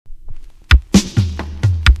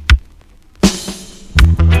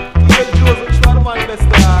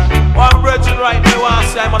brethren right now want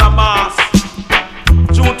to say I'm on a mass.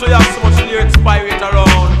 Due to you have so much lyrics pirate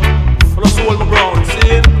around. But I sold my ground,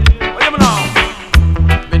 see? What you know?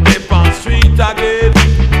 Me dip on street again.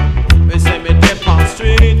 Me say me dip on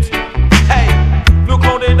street. Hey, look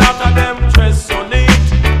how the daughter them dress so neat.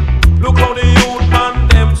 Look how the youth man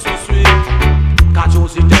them so sweet. Cause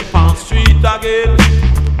Josie dip on street again.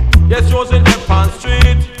 Yes, Josie dip on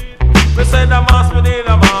street. Me say the mass, me need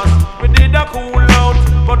a mass. Me did a cool out,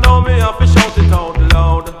 but now me have to shout it out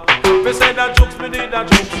loud. Me say the jokes, me did a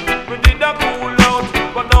jokes. Me did a cool out,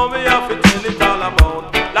 but now me have to tell it all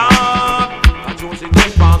about. Lord, I Josie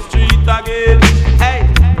dip on street again. Hey,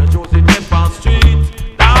 I Josie dip on street.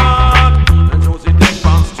 Lord, I Josie dip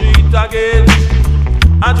on street again.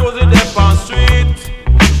 I Josie dip on street.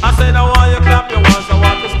 I said I want you clap your hands, I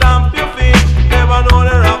want to stamp your feet. Never know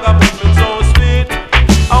the rock of moving so sweet.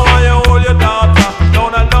 I want you hold your daughter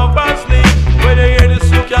down and love and sleep. When you hear this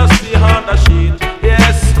you can see on the sheet.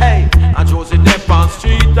 Yes, hey, I Josie dip on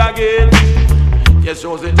street again. Yes,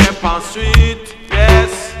 Josie dip on street.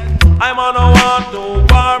 Yes, I'm on a want to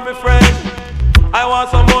bar, my friend. I want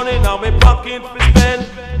some money now, my pocket for spend.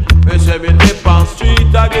 Me say me dip on street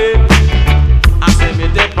again. I say me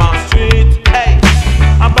dip on street. Hey,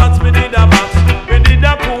 a box me did a box, me did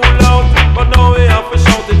a cool out, but now we have to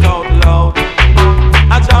shout it out loud.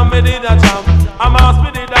 A jam me did a jam, a mass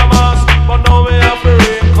me did a mass, but now we have to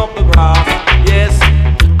rake up the grass. Yes,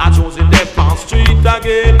 I Josie dip on street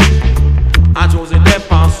again. I Josie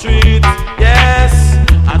dip on street. Yes,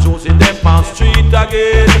 I Josie dip on street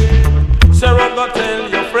again. Sarah go tell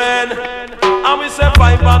your friend, and we say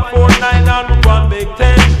 5 and 4, 9 and 1 big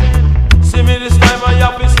 10. See me this time and you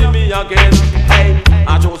have to see me again. Hey,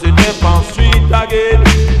 I Josie dip on street again.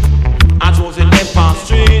 I Josie dip on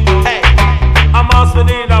street. Hey, a mass me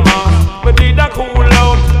need a mass, me need a cool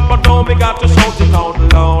out, but now me got to shout it out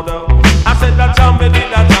loud. I said that jam me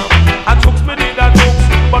did a jam, a jokes me did a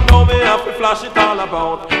jokes, but now me have to flash it all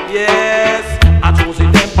about. Yes, I Josie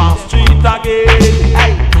dip on street again.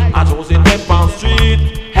 Hey, I Josie dip on street.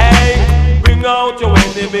 Hey, bring out your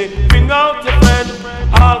enemy, bring out your friend.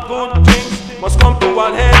 All good things must come to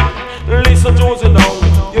an end. Listen, Josie now,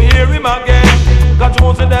 you hear him again. Got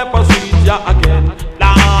Josie dip on street, yeah again.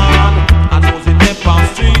 Lord, I Josie dip on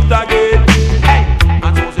street again. Hey,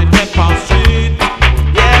 I Josie dip on street.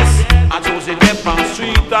 Yes, I Josie dip on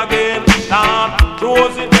street again. Lord,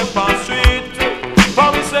 Josie dip on street.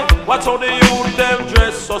 For me say, watch how the youth them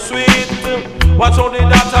dress so sweet. Watch how the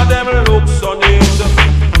daughter them look so neat.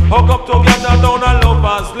 Hook up together down a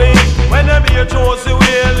lover's lane. When them hear Josie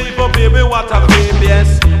will leave a baby what a babe.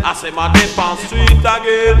 Yes, I say my dip on street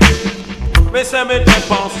again. Me say me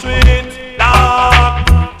dip on street.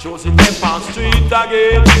 Lord, Josie dip on street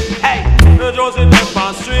again. Hey, Josie dip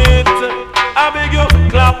on street. I beg you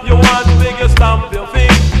clap your hands, beg you stamp your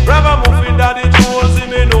feet. Ragamuffin daddy Josie,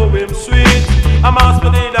 me know him sweet. A mass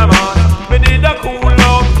me did a mass, me did a cool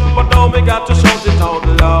out, but now me got to shout it out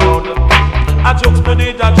loud. A jokes me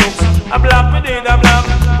did a jokes, a black me did a black,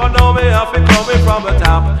 but now me have to come from the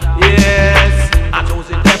top. Yes, I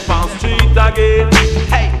Josie dip on street again.